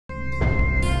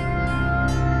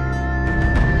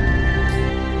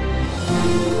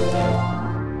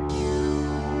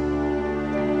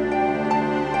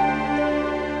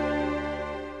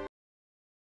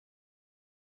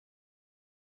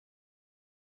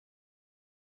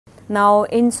Now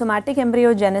in somatic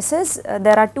embryogenesis,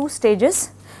 there are two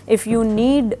stages. If you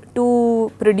need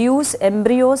to produce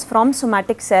embryos from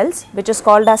somatic cells, which is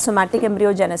called as somatic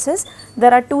embryogenesis,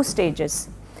 there are two stages.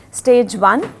 Stage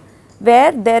 1,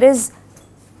 where there is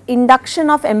induction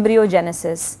of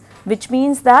embryogenesis, which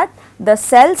means that the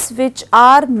cells which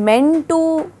are meant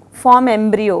to form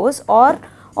embryos or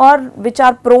which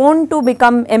are prone to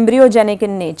become embryogenic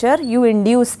in nature, you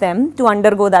induce them to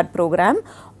undergo that program,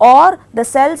 or the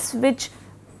cells which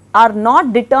are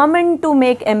not determined to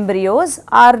make embryos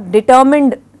are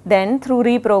determined then through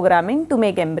reprogramming to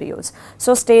make embryos.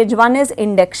 So stage 1 is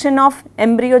induction of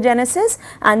embryogenesis,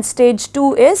 and stage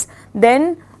 2 is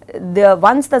then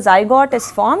once the zygote is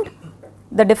formed,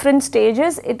 the different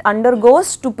stages it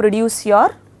undergoes to produce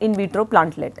your in vitro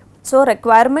plantlet. So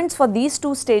requirements for these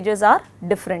two stages are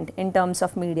different in terms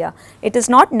of media. It is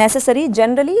not necessary,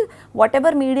 generally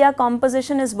whatever media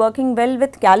composition is working well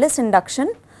with callus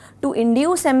induction, to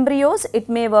induce embryos it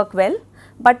may work well,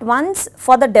 but once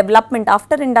for the development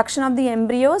after induction of the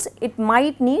embryos, it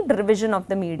might need revision of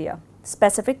the media,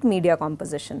 specific media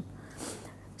composition.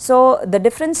 So the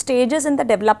different stages in the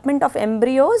development of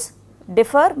embryos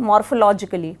differ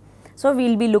morphologically. So we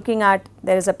will be looking at,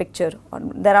 there is a picture,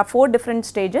 there are 4 different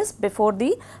stages before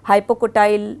the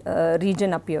hypocotyle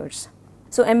region appears.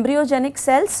 So embryogenic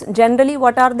cells, generally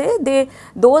what are they?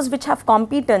 Those which have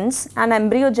competence and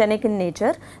embryogenic in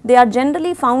nature, they are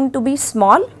generally found to be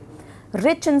small,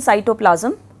 rich in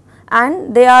cytoplasm,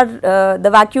 and they are the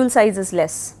vacuole size is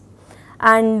less.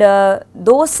 And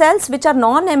those cells which are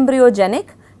non-embryogenic,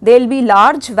 they will be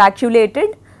large,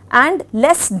 vacuolated and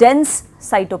less dense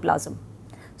cytoplasm.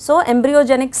 So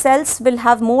embryogenic cells will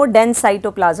have more dense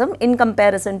cytoplasm in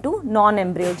comparison to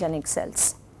non-embryogenic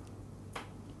cells.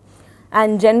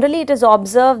 And generally it is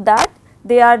observed that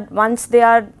they are, once they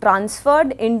are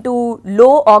transferred into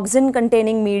low auxin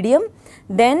containing medium,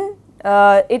 then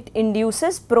it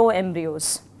induces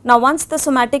pro-embryos. Now once the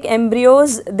somatic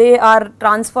embryos, they are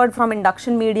transferred from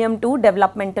induction medium to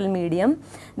developmental medium,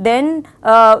 then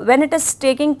when it is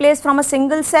taking place from a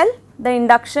single cell, the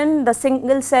induction, the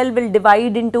single cell will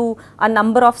divide into a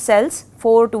number of cells,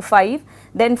 4 to 5,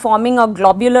 then forming a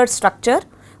globular structure.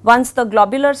 Once the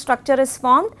globular structure is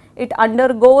formed, it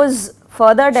undergoes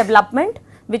further development,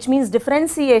 which means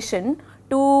differentiation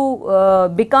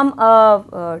to become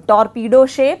a torpedo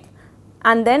shape,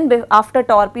 and then after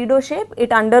torpedo shape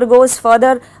it undergoes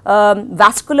further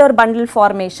vascular bundle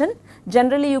formation.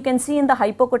 Generally you can see in the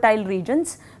hypocotyle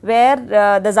regions where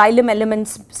the xylem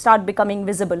elements start becoming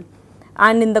visible,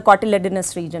 and in the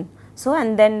cotyledonous region. So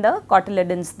and then the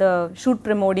cotyledons, the shoot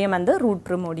primordium and the root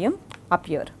primordium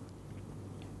appear.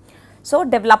 So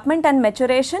development and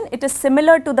maturation, it is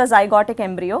similar to the zygotic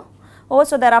embryo.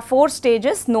 So there are 4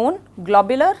 stages known: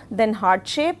 globular, then heart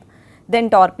shape, then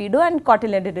torpedo and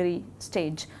cotyledonary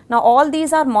stage. Now all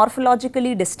these are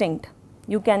morphologically distinct.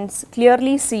 You can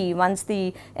clearly see once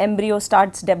the embryo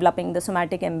starts developing, the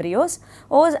somatic embryos,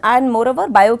 and moreover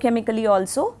biochemically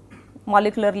also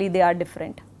molecularly they are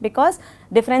different, because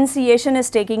differentiation is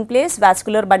taking place,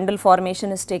 vascular bundle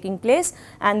formation is taking place,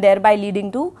 and thereby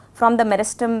leading to, from the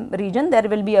meristem region there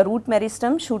will be a root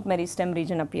meristem, shoot meristem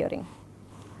region appearing.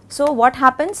 So what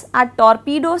happens at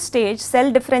torpedo stage,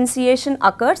 cell differentiation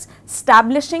occurs,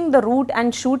 establishing the root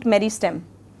and shoot meristem.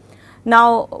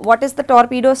 Now what is the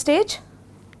torpedo stage?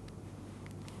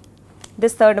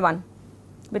 This third one,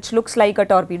 which looks like a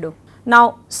torpedo.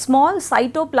 Now small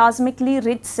cytoplasmically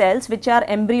rich cells which are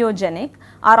embryogenic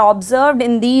are observed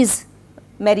in these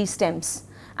meristems,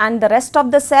 and the rest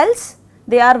of the cells,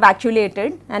 they are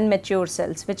vacuolated and mature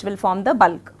cells which will form the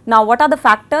bulk. Now what are the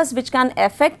factors which can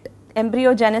affect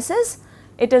embryogenesis?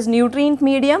 It is nutrient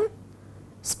medium,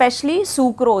 especially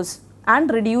sucrose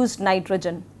and reduced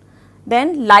nitrogen.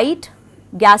 Then light,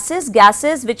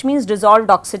 gases which means dissolved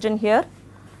oxygen here.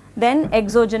 Then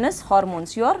exogenous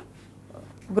hormones, your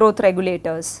growth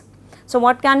regulators. So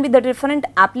what can be the different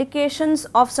applications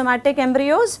of somatic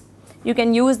embryos? You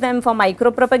can use them for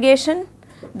micropropagation.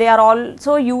 They are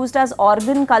also used as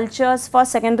organ cultures for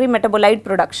secondary metabolite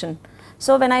production.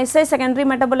 So when I say secondary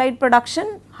metabolite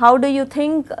production, how do you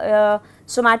think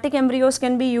somatic embryos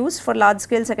can be used for large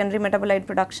scale secondary metabolite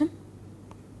production?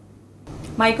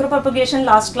 Micropropagation,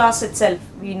 last class itself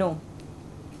we know,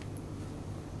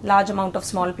 large amount of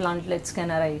small plantlets can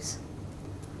arise.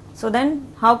 So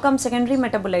then how come secondary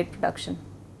metabolite production?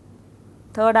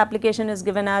 Third application is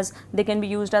given as they can be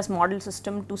used as model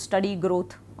system to study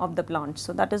growth of the plant.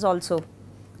 So that is also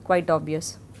quite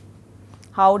obvious.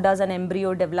 How does an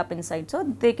embryo develop inside? So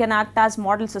they can act as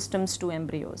model systems to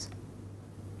embryos,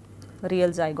 real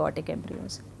zygotic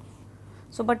embryos.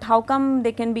 So, but how come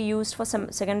they can be used for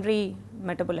some secondary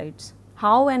metabolites?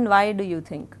 How and why do you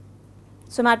think?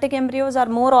 Somatic embryos are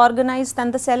more organized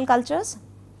than the cell cultures?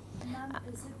 Ma'am,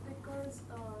 is it because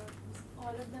all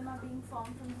of them are being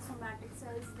formed from the somatic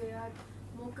cells, they are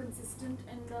more consistent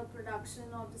in the production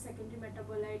of the secondary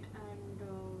metabolite, and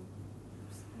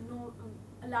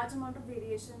a large amount of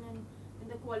variation in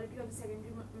the quality of the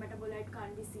secondary metabolite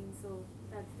can't be seen, so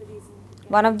that's the reason.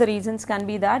 One of the reasons can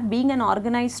be that being an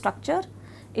organized structure,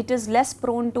 it is less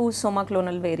prone to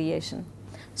somaclonal variation.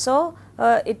 So,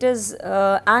 it is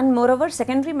and moreover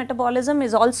secondary metabolism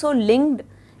is also linked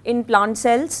in plant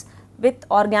cells with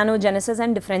organogenesis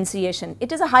and differentiation.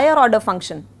 It is a higher order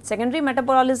function. Secondary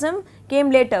metabolism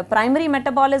came later. Primary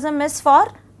metabolism is for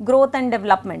growth and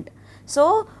development.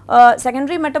 So,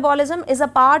 secondary metabolism is a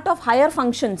part of higher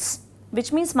functions,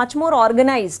 which means much more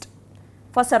organized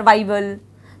for survival.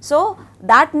 So,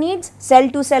 that needs cell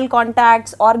to cell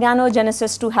contacts,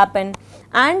 organogenesis to happen,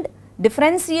 and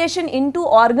differentiation into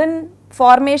organ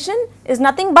formation is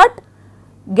nothing but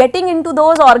getting into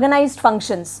those organized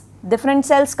functions. Different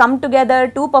cells come together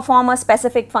to perform a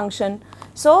specific function.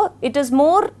 So, it is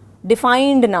more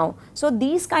defined now. So,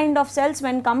 these kind of cells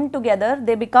when come together,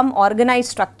 they become organized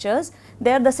structures.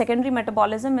 There the secondary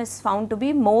metabolism is found to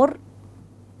be more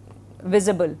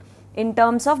visible in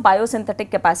terms of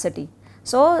biosynthetic capacity.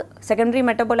 So, secondary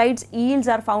metabolites yields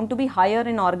are found to be higher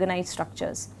in organized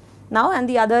structures. Now, and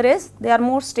the other is they are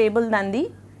more stable than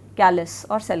the callus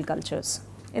or cell cultures.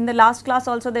 In the last class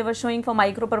also they were showing for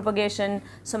micropropagation,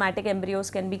 somatic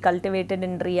embryos can be cultivated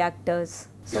in reactors.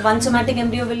 So, one somatic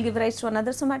embryo will give rise to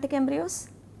another somatic embryos.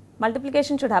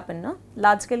 Multiplication should happen, no?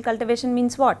 Large scale cultivation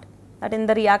means what? That in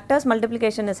the reactors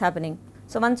multiplication is happening.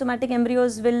 So, one somatic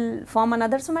embryos will form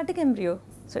another somatic embryo.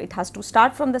 So, it has to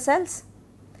start from the cells.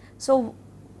 So,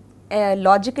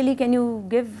 logically can you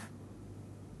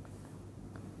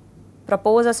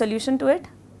propose a solution to it?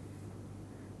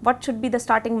 What should be the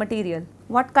starting material?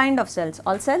 What kind of cells?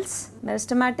 All cells,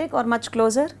 meristematic or much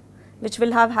closer, which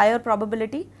will have higher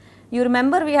probability? You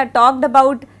remember we had talked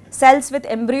about cells with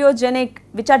embryogenic,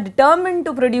 which are determined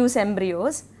to produce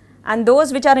embryos, and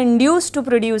those which are induced to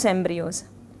produce embryos,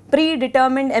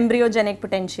 predetermined embryogenic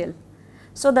potential.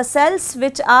 So, the cells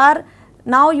which are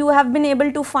now you have been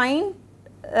able to find,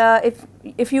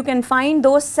 if you can find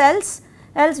those cells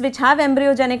which have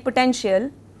embryogenic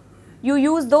potential, you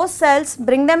use those cells,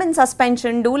 bring them in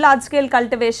suspension, do large scale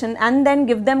cultivation, and then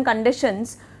give them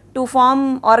conditions to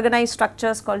form organized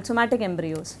structures called somatic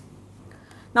embryos.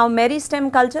 Now,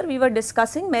 meristem culture we were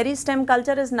discussing. Meristem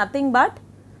culture is nothing but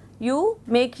you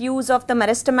make use of the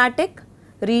meristematic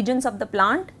regions of the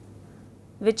plant,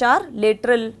 which are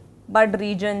lateral bud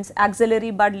regions,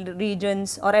 axillary bud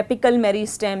regions or apical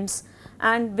meristems,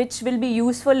 and which will be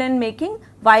useful in making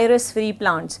virus free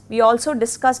plants. We also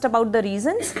discussed about the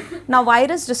reasons. Now,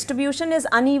 virus distribution is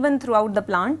uneven throughout the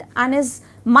plant and is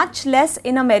much less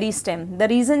in a meristem. The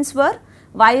reasons were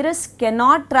virus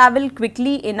cannot travel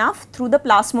quickly enough through the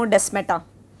plasmodesmata.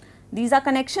 These are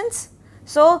connections.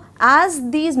 So,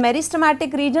 as these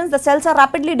meristematic regions, the cells are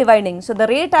rapidly dividing. So, the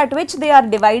rate at which they are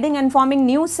dividing and forming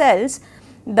new cells,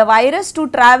 the virus to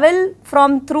travel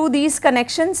through these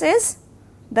connections is,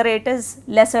 the rate is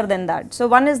lesser than that. So,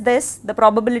 one is this, the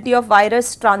probability of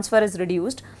virus transfer is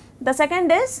reduced. The second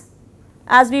is,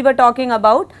 as we were talking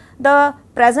about, the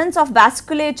presence of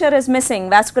vasculature is missing,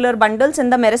 vascular bundles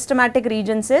in the meristematic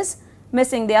regions is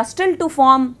missing, they are still to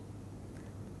form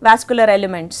vascular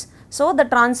elements. So, the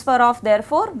transfer of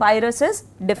therefore virus is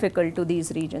difficult to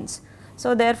these regions.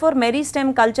 So, therefore,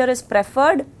 meristem culture is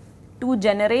preferred to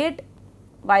generate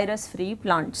virus free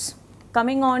plants.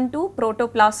 Coming on to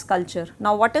protoplast culture.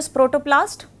 Now, what is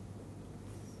protoplast?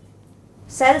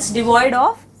 Cells devoid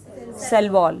of cell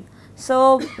wall.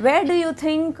 So, why do you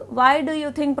think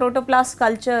protoplast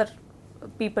culture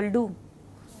people do?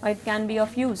 It can be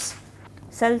of use.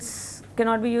 Cells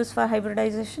cannot be used for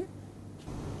hybridization.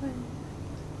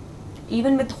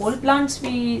 Even with whole plants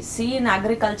we see in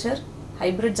agriculture,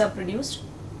 hybrids are produced.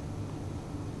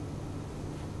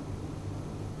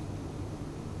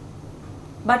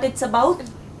 But it is about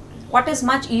what is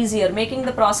much easier, making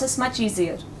the process much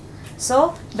easier.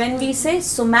 So, when we say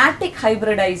somatic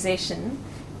hybridization,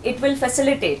 it will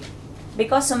facilitate,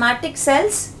 because somatic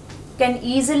cells can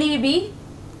easily be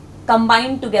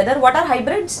combined together. What are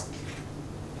hybrids?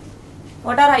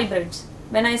 What are hybrids?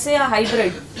 When I say a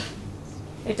hybrid,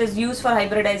 it is used for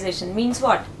hybridization, means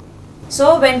what?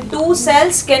 So, when two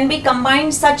cells can be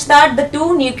combined such that the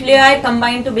two nuclei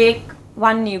combine to make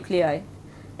one nuclei.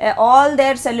 All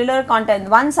their cellular content,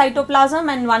 one cytoplasm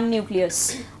and one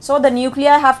nucleus. So, the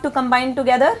nuclei have to combine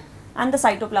together and the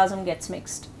cytoplasm gets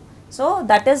mixed. So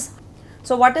that is,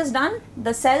 so what is done?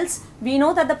 The cells, we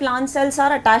know that the plant cells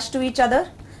are attached to each other.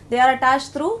 They are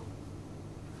attached through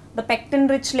the pectin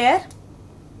rich layer.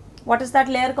 What is that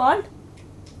layer called?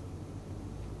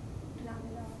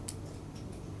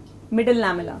 Middle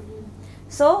lamella.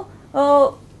 So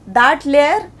that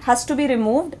layer has to be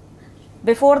removed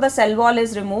before the cell wall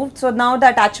is removed. So now the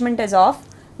attachment is off.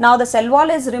 Now the cell wall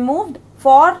is removed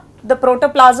for the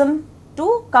protoplasm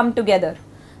to come together.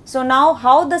 So now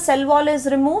how the cell wall is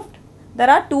removed? There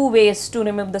are two ways to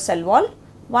remove the cell wall.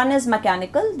 One is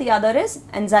mechanical, the other is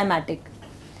enzymatic.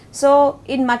 So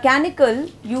in mechanical,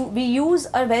 we use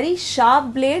a very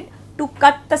sharp blade to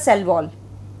cut the cell wall.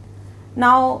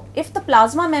 Now if the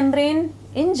plasma membrane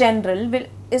in general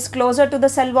is closer to the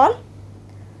cell wall,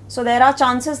 so there are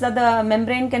chances that the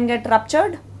membrane can get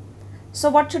ruptured. So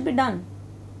what should be done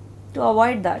to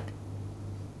avoid that?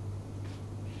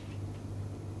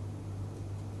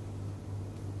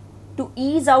 To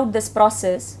ease out this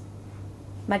process,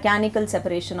 mechanical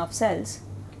separation of cells,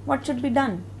 what should be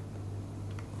done?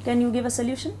 Can you give a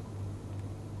solution?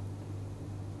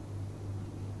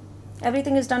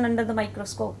 Everything is done under the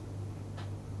microscope.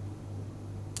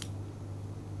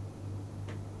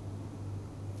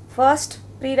 First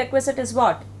prerequisite is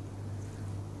what?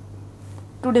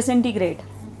 To disintegrate,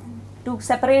 to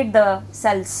separate the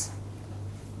cells.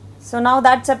 So now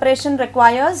that separation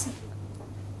requires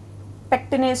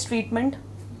pectinase treatment,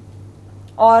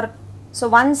 or so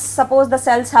once suppose the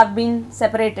cells have been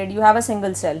separated, you have a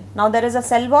single cell. Now there is a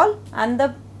cell wall and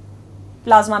the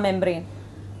plasma membrane.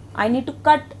 I need to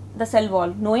cut the cell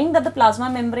wall knowing that the plasma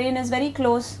membrane is very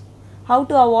close. How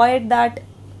to avoid that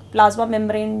plasma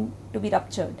membrane to be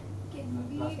ruptured?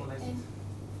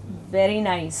 Very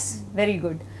nice, very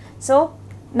good. So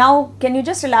now can you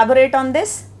just elaborate on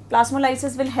this?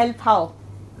 Plasmolysis will help how?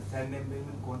 The cell membrane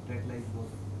will contract like those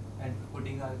and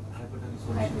putting a hypodermic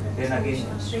solution. Then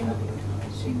again shrink.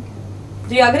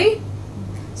 Do you agree?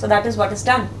 So that is what is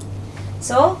done.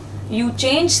 So you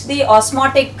change the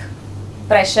osmotic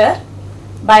pressure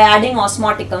by adding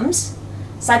osmoticums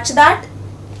such that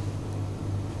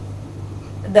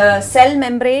the cell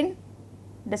membrane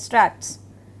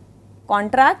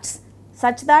contracts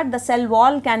such that the cell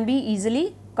wall can be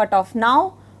easily cut off.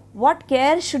 Now what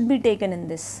care should be taken in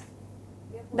this?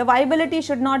 The viability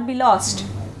should not be lost.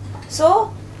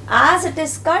 So as it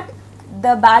is cut,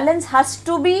 the balance has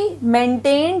to be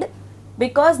maintained,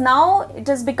 because now it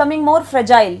is becoming more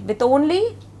fragile with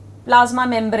only plasma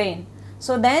membrane.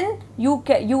 So then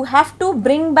you have to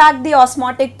bring back the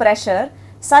osmotic pressure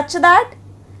such that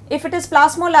if it is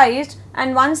plasmolyzed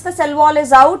and once the cell wall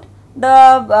is out,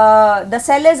 the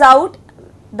cell is out,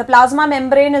 the plasma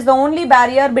membrane is the only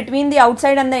barrier between the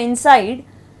outside and the inside.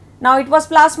 Now it was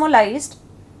plasmolyzed.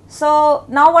 So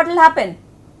now what will happen?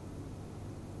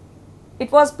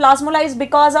 It was plasmolyzed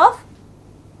because of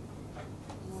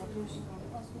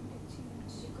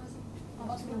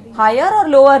higher or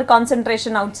lower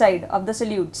concentration outside of the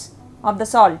solutes, of the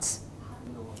salts.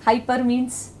 Hyper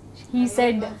means, he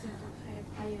said,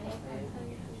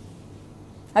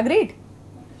 agreed?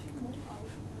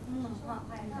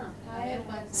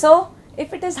 So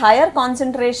if it is higher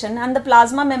concentration and the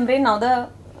plasma membrane, now the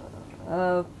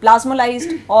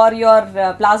plasmolyzed or your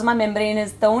plasma membrane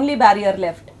is the only barrier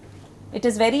left, it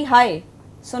is very high.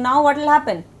 So now what will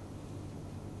happen?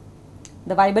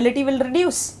 The viability will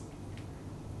reduce.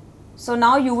 So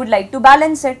now you would like to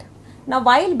balance it. Now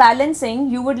while balancing,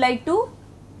 you would like to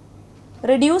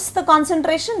reduce the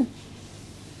concentration.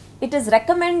 It is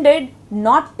recommended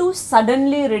not to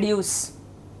suddenly reduce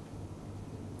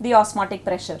the osmotic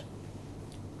pressure.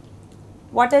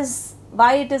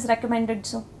 Why it is recommended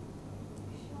so?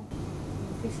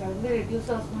 If we suddenly reduce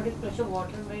the osmotic pressure,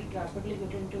 water might rapidly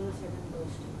get into the cell and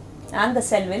burst. And the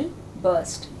cell will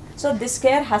burst. So this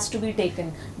care has to be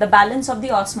taken. The balance of the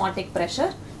osmotic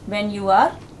pressure when you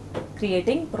are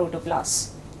creating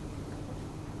protoplasts.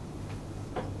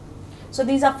 So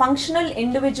these are functional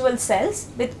individual cells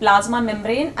with plasma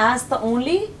membrane as the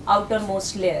only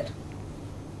outermost layer.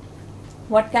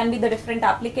 What can be the different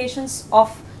applications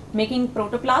of making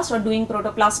protoplasts or doing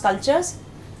protoplast cultures?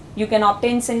 You can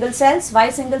obtain single cells. Why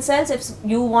single cells? If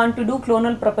you want to do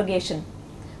clonal propagation.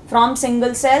 From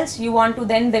single cells, you want to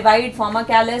then divide, form a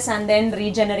callus and then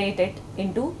regenerate it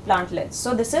into plantlets.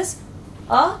 So this is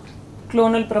a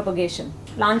clonal propagation.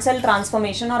 Plant cell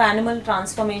transformation or animal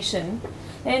transformation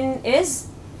is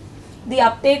the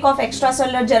uptake of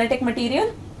extracellular genetic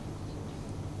material.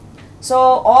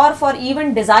 So, or for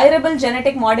even desirable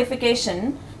genetic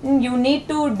modification, you need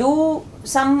to do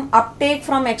some uptake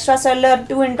from extracellular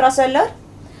to intracellular.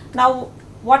 Now,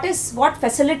 what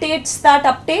facilitates that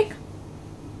uptake?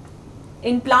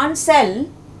 in plant cell,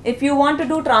 if you want to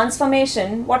do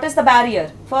transformation, what is the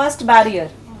barrier? First barrier,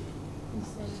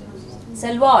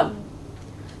 cell wall.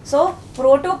 So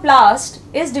protoplast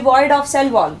is devoid of cell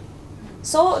wall.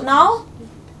 So now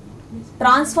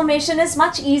transformation is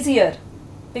much easier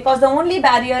because the only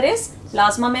barrier is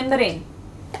plasma membrane.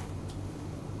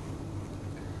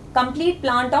 Complete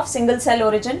plant of single cell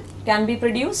origin can be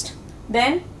produced.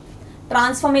 Then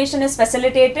transformation is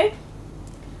facilitated.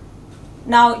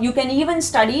 Now you can even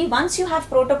study, once you have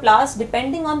protoplast,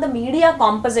 depending on the media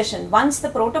composition, once the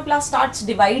protoplast starts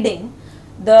dividing,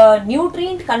 the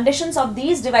nutrient conditions of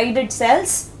these divided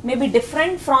cells may be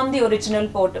different from the original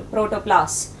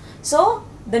protoplast. So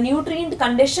the nutrient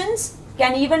conditions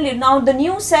can even, now the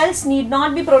new cells need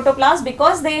not be protoplast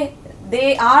because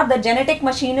they are, the genetic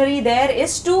machinery there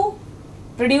is to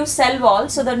produce cell wall.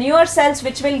 So the newer cells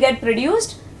which will get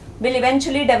produced will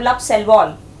eventually develop cell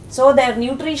wall. So their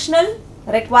nutritional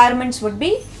requirements would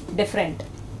be different,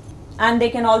 and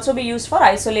they can also be used for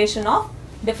isolation of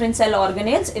different cell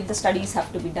organelles if the studies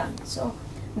have to be done. So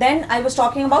then I was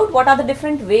talking about what are the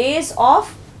different ways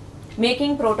of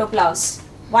making protoplasts.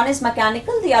 One is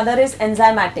mechanical, the other is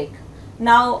enzymatic.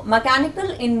 Now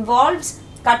mechanical involves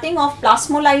cutting of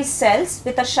plasmolysed cells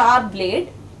with a sharp blade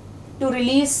to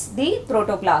release the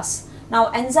protoplast.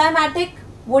 Now enzymatic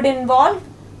would involve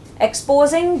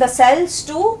exposing the cells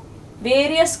to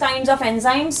various kinds of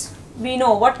enzymes. We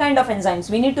know what kind of enzymes.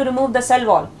 We need to remove the cell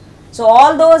wall. So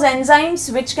all those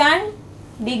enzymes which can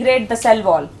degrade the cell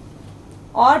wall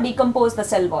or decompose the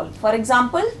cell wall. For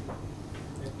example,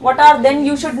 what are, then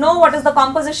you should know what is the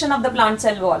composition of the plant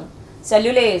cell wall.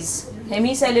 Cellulase,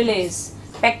 hemicellulase,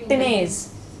 pectinase.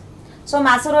 So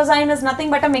macerozyme is nothing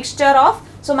but a mixture of,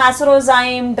 so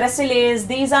macerozyme, dracylase,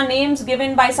 these are names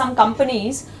given by some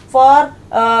companies for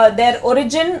their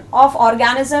origin of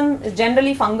organism,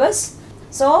 generally fungus.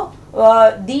 So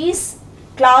these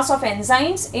class of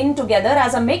enzymes in together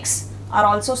as a mix are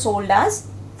also sold as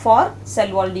for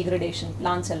cell wall degradation,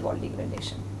 plant cell wall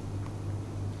degradation.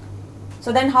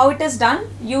 So then how it is done?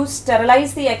 You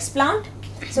sterilize the explant.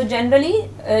 So generally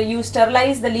you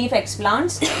sterilize the leaf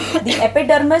explants, the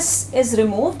epidermis is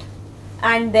removed,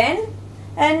 and then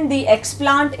the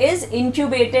explant is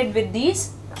incubated with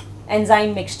these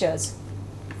enzyme mixtures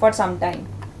for some time.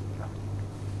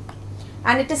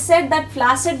 And it is said that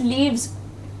flaccid leaves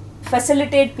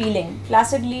facilitate peeling.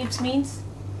 Flaccid leaves means,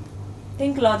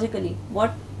 think logically,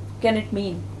 what can it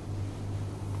mean?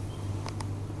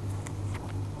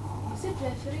 Is it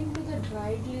referring to the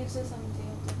dried leaves or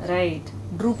something? Right,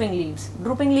 drooping leaves.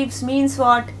 Drooping leaves means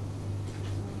what?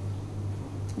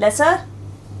 Lesser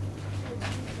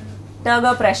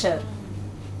turgor pressure.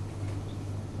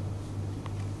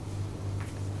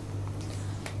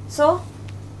 So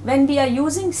when we are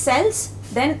using cells,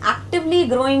 then actively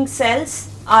growing cells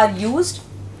are used,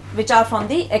 which are from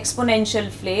the exponential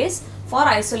phase for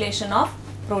isolation of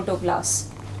protoplasts.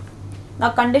 Now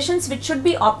conditions which should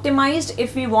be optimized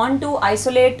if we want to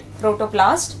isolate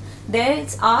protoplast, there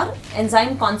are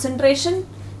enzyme concentration,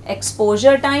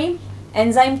 exposure time,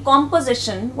 enzyme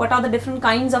composition, what are the different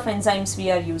kinds of enzymes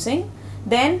we are using,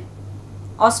 then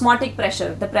osmotic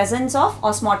pressure, the presence of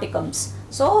osmoticums.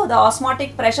 So the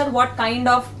osmotic pressure, what kind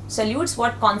of solutes,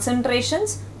 what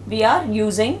concentrations we are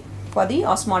using for the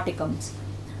osmoticums.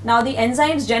 Now the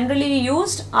enzymes generally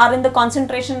used are in the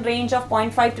concentration range of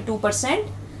 0.5 to 2%,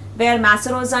 where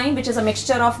macerozyme, which is a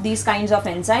mixture of these kinds of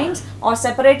enzymes, or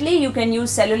separately you can use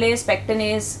cellulase,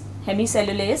 pectinase,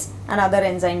 hemicellulase and other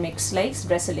enzyme mix like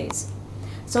dracylase.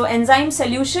 So enzyme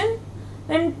solution,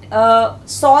 and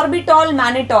sorbitol,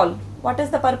 mannitol, what is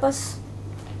the purpose?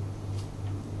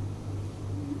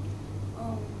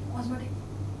 Osmotic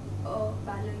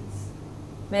balance.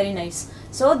 Very nice.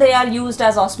 So they are used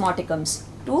as osmoticums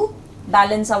to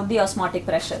balance out the osmotic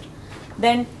pressure.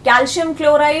 Then calcium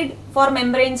chloride for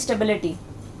membrane stability.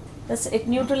 This, it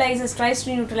neutralizes, tries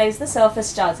to neutralize the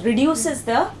surface charge, reduces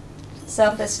the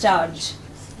surface charge,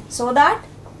 so that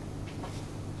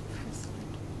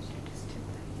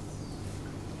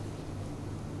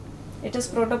it is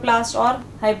protoplast or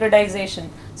hybridization.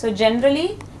 So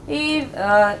generally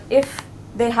if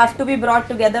they have to be brought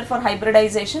together for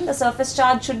hybridization, the surface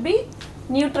charge should be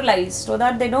neutralized so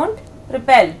that they don't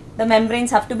repel. The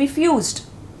membranes have to be fused,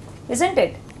 isn't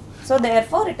it? So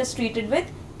therefore it is treated with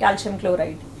calcium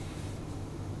chloride.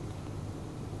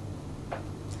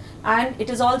 And it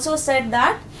is also said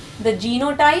that the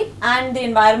genotype and the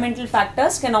environmental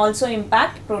factors can also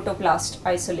impact protoplast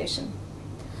isolation.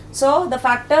 So the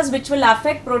factors which will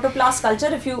affect protoplast culture,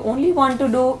 if you only want to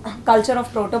do culture of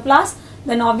protoplast,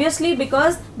 then obviously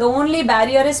because the only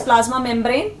barrier is plasma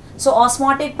membrane, So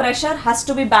osmotic pressure has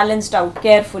to be balanced out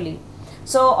carefully.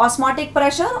 So osmotic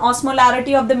pressure,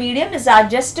 osmolarity of the medium is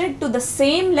adjusted to the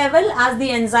same level as the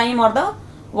enzyme or the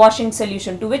washing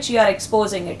solution to which you are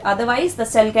exposing it. Otherwise the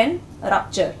cell can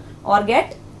rupture or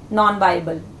get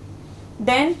non-viable.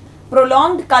 Then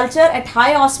prolonged culture at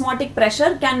high osmotic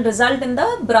pressure can result in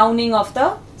the browning of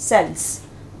the cells.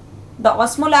 The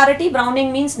osmolarity,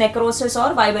 browning means necrosis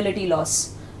or viability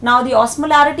loss. Now the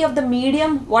osmolarity of the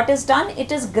medium, what is done?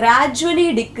 It is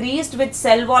gradually decreased with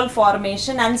cell wall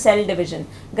formation and cell division.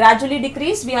 Gradually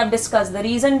decreased, we have discussed. The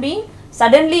reason being,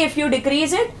 suddenly if you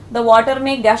decrease it, the water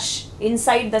may gush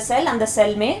inside the cell and the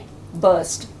cell may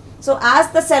burst. So as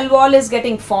the cell wall is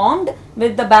getting formed,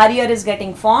 with the barrier is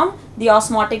getting formed, the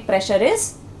osmotic pressure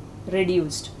is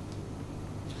reduced.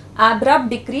 Abrupt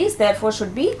decrease therefore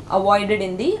should be avoided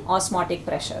in the osmotic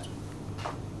pressure.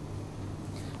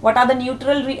 What are the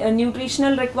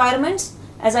nutritional requirements?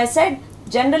 As I said,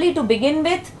 generally to begin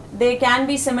with, they can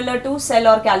be similar to cell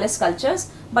or callus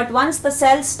cultures, but once the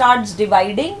cell starts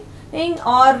dividing,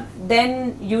 or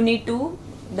then you need to,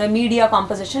 the media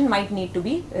composition might need to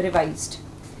be revised.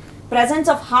 Presence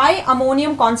of high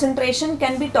ammonium concentration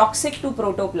can be toxic to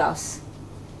protoplasts.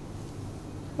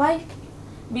 Why?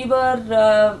 We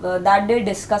were that day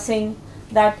discussing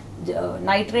that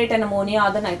nitrate and ammonia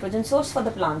are the nitrogen source for the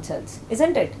plant cells,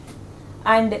 isn't it?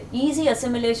 And easy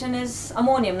assimilation is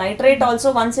ammonium. Nitrate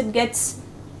also, once it gets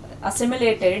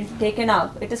assimilated, taken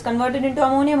up, it is converted into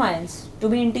ammonium ions to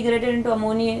be integrated into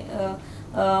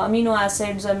amino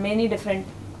acids or many different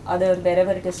other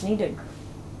wherever it is needed.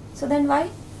 So then why?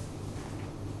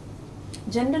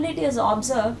 Generally it is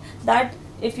observed that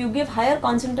if you give higher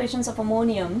concentrations of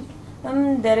ammonium,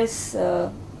 there is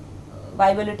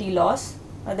viability loss,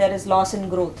 there is loss in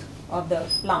growth of the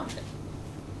plant.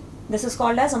 This is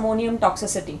called as ammonium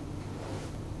toxicity.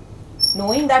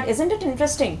 Knowing that, isn't it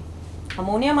interesting?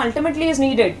 Ammonium ultimately is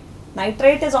needed.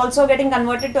 Nitrate is also getting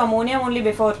converted to ammonium only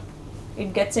before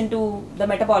it gets into the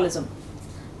metabolism.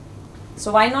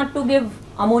 So why not to give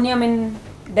ammonium in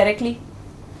directly?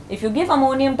 If you give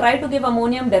ammonium, try to give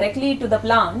ammonium directly to the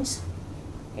plants,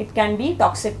 it can be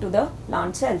toxic to the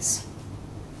plant cells.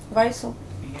 Why so?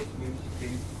 pH means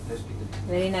very drastically.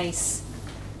 Very nice.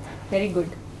 Very good.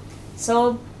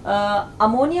 So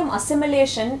ammonium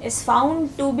assimilation is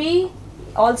found to be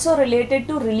also related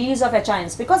to release of H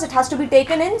ions because it has to be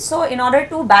taken in. So in order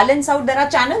to balance out, there are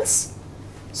channels.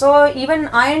 So even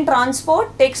ion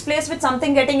transport takes place with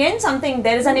something getting in,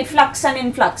 there is an efflux and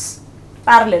influx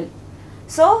parallel.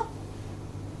 So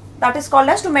that is called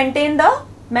as to maintain the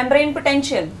membrane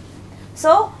potential.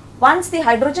 So once the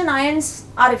hydrogen ions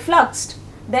are effluxed,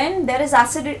 then there is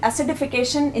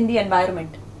acidification in the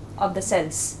environment of the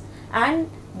cells, and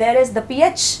there is the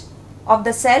pH of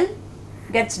the cell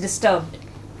gets disturbed.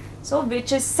 So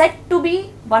which is said to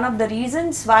be one of the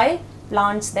reasons why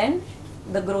plants then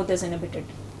the growth is inhibited.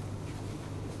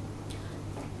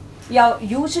 Yeah,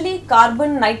 usually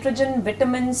carbon, nitrogen,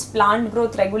 vitamins, plant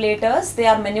growth regulators, they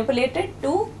are manipulated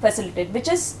to facilitate, which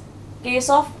is case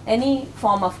of any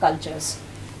form of cultures.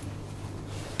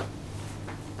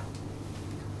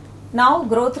 Now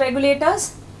growth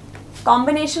regulators,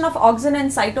 combination of auxin and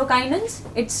cytokinins,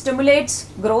 it stimulates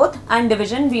growth and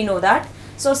division, we know that.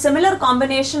 So similar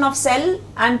combination of cell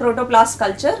and protoplast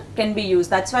culture can be used.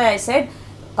 That's why I said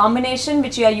combination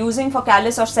which you are using for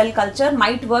callus or cell culture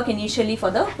might work initially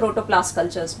for the protoplast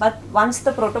cultures, but once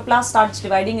the protoplast starts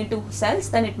dividing into cells,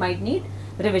 then it might need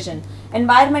revision.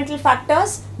 Environmental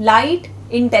factors, light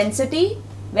intensity,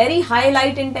 very high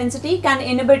light intensity can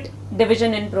inhibit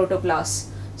division in protoplasts.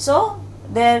 So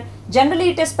there generally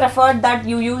it is preferred that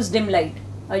you use dim light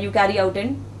or you carry out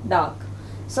in dark.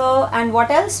 So and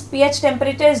what else? pH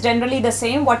temperature is generally the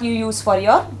same what you use for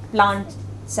your plant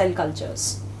cell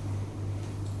cultures.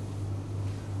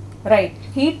 Right,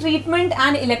 heat treatment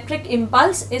and electric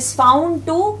impulse is found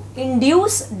to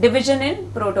induce division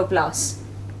in protoplasts.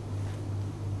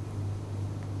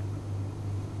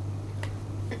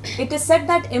 It is said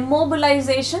that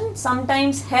immobilization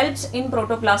sometimes helps in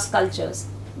protoplast cultures,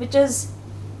 which is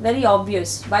very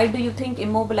obvious. Why do you think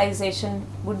immobilization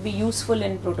would be useful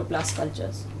in protoplast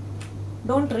cultures?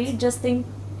 Don't read, just think.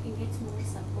 It gets more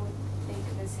support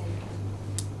like the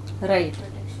cell Right.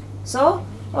 protection.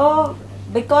 So,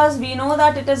 because we know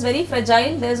that it is very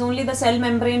fragile, there is only the cell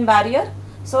membrane barrier.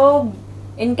 So,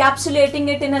 encapsulating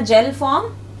it in a gel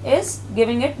form is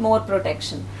giving it more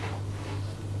protection.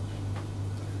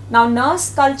 Now,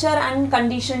 nurse culture and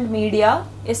conditioned media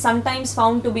is sometimes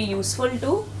found to be useful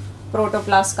to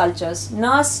protoplast cultures.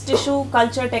 Nurse tissue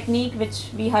culture technique which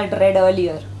we had read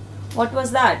earlier. What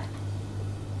was that?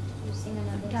 Using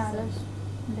another Callus, cell.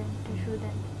 then tissue,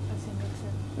 then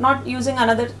not using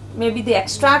another, maybe the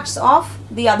extracts of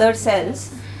the other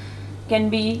cells can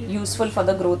be useful for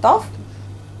the growth of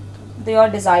your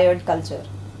desired culture.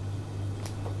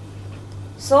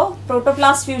 So,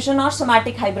 protoplast fusion or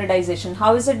somatic hybridization,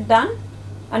 how is it done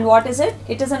and what is it?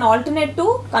 It is an alternate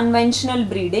to conventional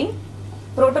breeding.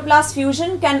 Protoplast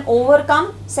fusion can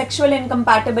overcome sexual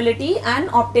incompatibility and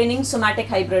obtaining somatic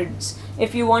hybrids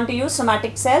if you want to use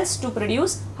somatic cells to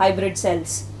produce hybrid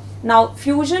cells. Now,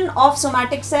 fusion of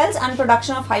somatic cells and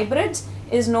production of hybrids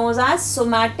is known as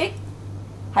somatic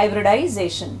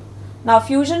hybridization. Now,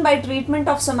 fusion by treatment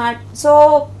of somatic,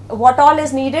 so what all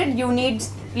is needed? You need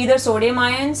either sodium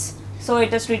ions, so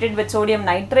it is treated with sodium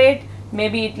nitrate,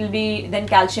 maybe it will be then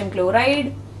calcium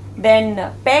chloride,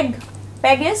 then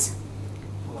PEG is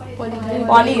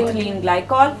polyethylene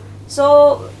glycol.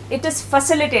 So, it is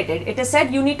facilitated, it is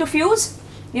said you need to fuse,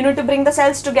 you need to bring the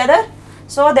cells together.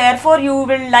 So, therefore, you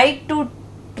will like to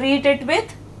treat it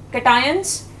with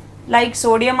cations like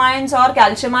sodium ions or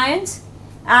calcium ions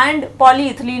and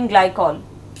polyethylene glycol.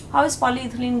 How is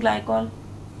polyethylene glycol?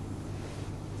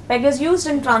 PEG is used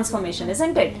in transformation,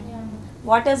 isn't it?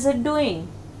 What is it doing?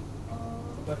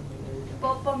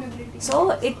 Permeability.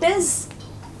 So, it is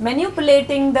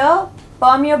manipulating the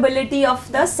permeability of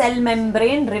the cell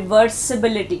membrane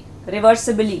reversibly.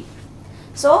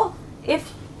 So,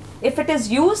 if it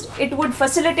is used, it would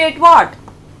facilitate what?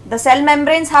 The cell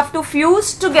membranes have to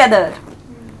fuse together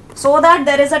so that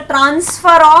there is a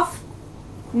transfer of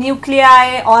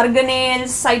nuclei, organelles,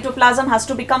 cytoplasm has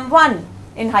to become one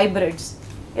in hybrids,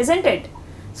 isn't it?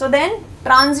 So, then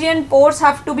transient pores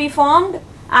have to be formed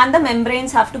and the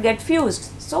membranes have to get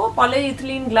fused. So,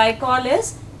 polyethylene glycol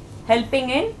is helping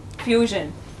in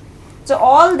fusion. So,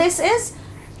 all this is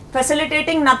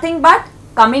facilitating nothing but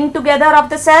coming together of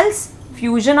the cells,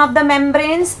 fusion of the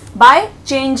membranes by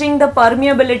changing the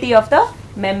permeability of the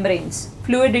membranes,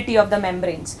 fluidity of the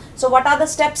membranes. So, what are the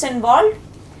steps involved?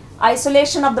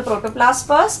 Isolation of the protoplast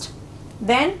first,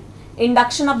 then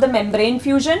induction of the membrane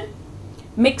fusion,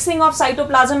 mixing of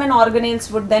cytoplasm and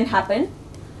organelles would then happen,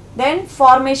 then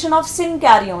formation of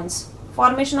synkaryons.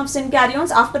 Formation of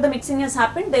synkaryons, after the mixing has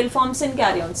happened, they will form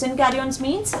synkaryons. Synkaryons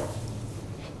means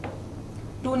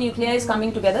two nuclei is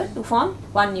coming together to form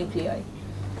one nuclei.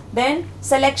 Then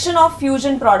selection of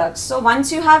fusion products. So,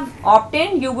 once you have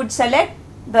obtained, you would select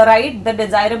the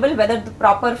desirable, whether the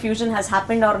proper fusion has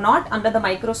happened or not. Under the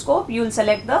microscope, you will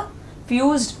select the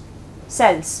fused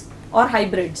cells or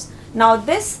hybrids. Now,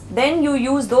 then you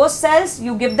use those cells,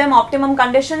 you give them optimum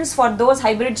conditions for those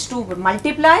hybrids to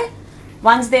multiply.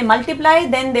 Once they multiply,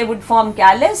 then they would form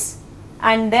callus,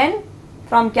 and then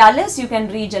from callus you can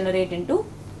regenerate into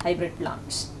hybrid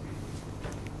plants.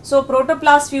 So,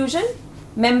 protoplast fusion,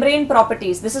 membrane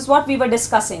properties, this is what we were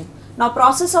discussing. Now,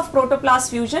 process of protoplast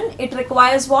fusion, it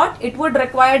requires what? It would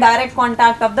require direct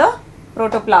contact of the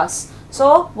protoplast.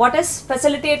 So, what is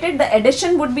facilitated? The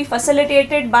addition would be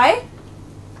facilitated by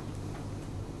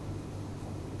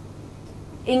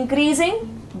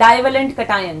increasing divalent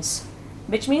cations,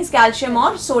 which means calcium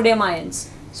or sodium ions.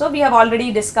 So, we have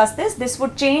already discussed this. This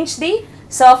would change the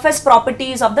surface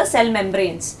properties of the cell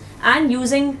membranes, and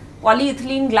using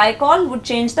polyethylene glycol would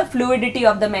change the fluidity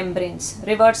of the membranes,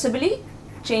 reversibly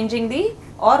changing the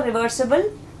reversible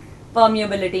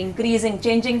permeability,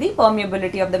 changing the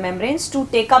permeability of the membranes to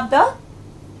take up the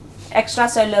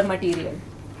extracellular material.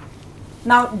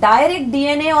 Now, direct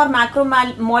DNA or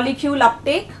macromolecule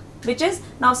uptake, which is,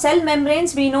 now cell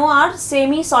membranes we know are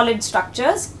semi-solid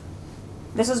structures.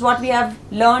 This is what we have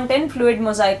learnt in fluid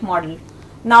mosaic model.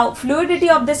 Now,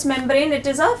 fluidity of this membrane, it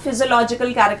is a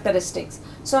physiological characteristics.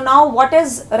 So, now what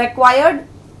is required?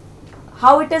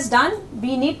 How it is done?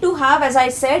 We need to have, as I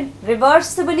said,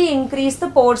 reversibly increase the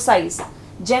pore size.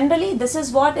 Generally, this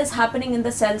is what is happening in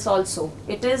the cells also.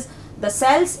 It is the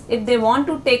cells, if they want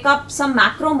to take up some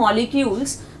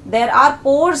macromolecules, there are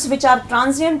pores which are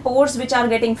transient pores which are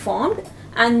getting formed,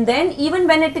 and then even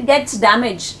when it gets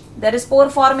damaged, there is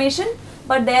pore formation,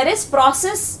 but there is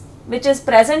process which is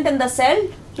present in the cell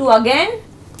to again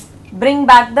bring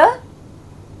back the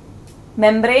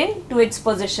membrane to its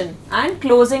position and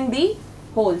closing the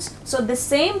holes. So, the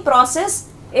same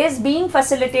process is being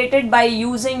facilitated by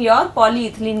using your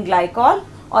polyethylene glycol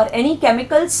or any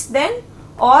chemicals then,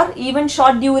 or even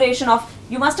short duration of,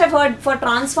 you must have heard for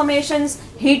transformations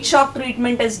heat shock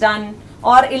treatment is done,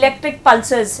 or electric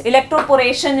pulses,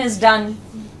 electroporation is done.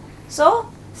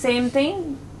 So, same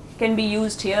thing can be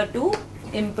used here to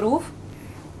improve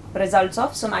results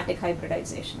of somatic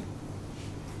hybridization.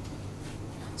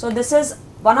 So, this is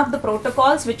one of the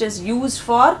protocols which is used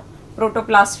for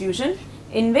protoplast fusion,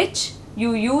 in which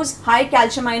you use high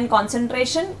calcium ion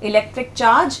concentration, electric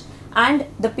charge, and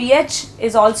the pH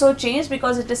is also changed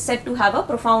because it is said to have a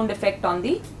profound effect on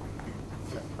the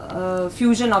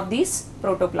fusion of these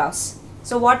protoplasts.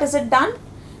 So what is it done?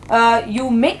 You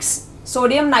mix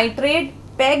sodium nitrate,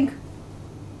 PEG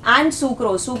and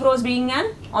sucrose being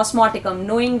an osmoticum,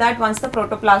 knowing that once the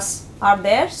protoplasts are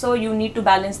there, so you need to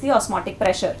balance the osmotic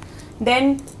pressure.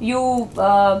 Then you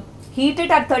heat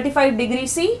it at 35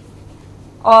 degrees C,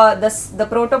 the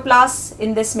protoplasts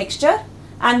in this mixture,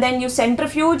 and then you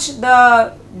centrifuge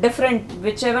the different,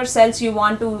 whichever cells you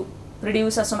want to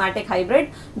produce a somatic hybrid,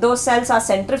 those cells are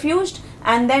centrifuged,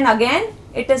 and then again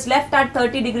it is left at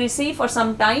 30 degrees C for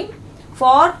some time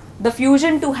for the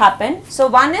fusion to happen. So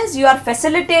one is you are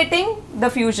facilitating the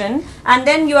fusion, and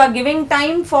then you are giving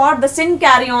time for the syn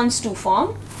karyons to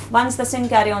form. Once the syn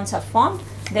karyons have formed,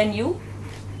 then you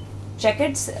check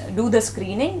it, do the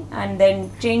screening, and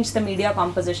then change the media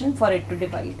composition for it to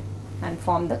divide and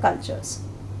form the cultures.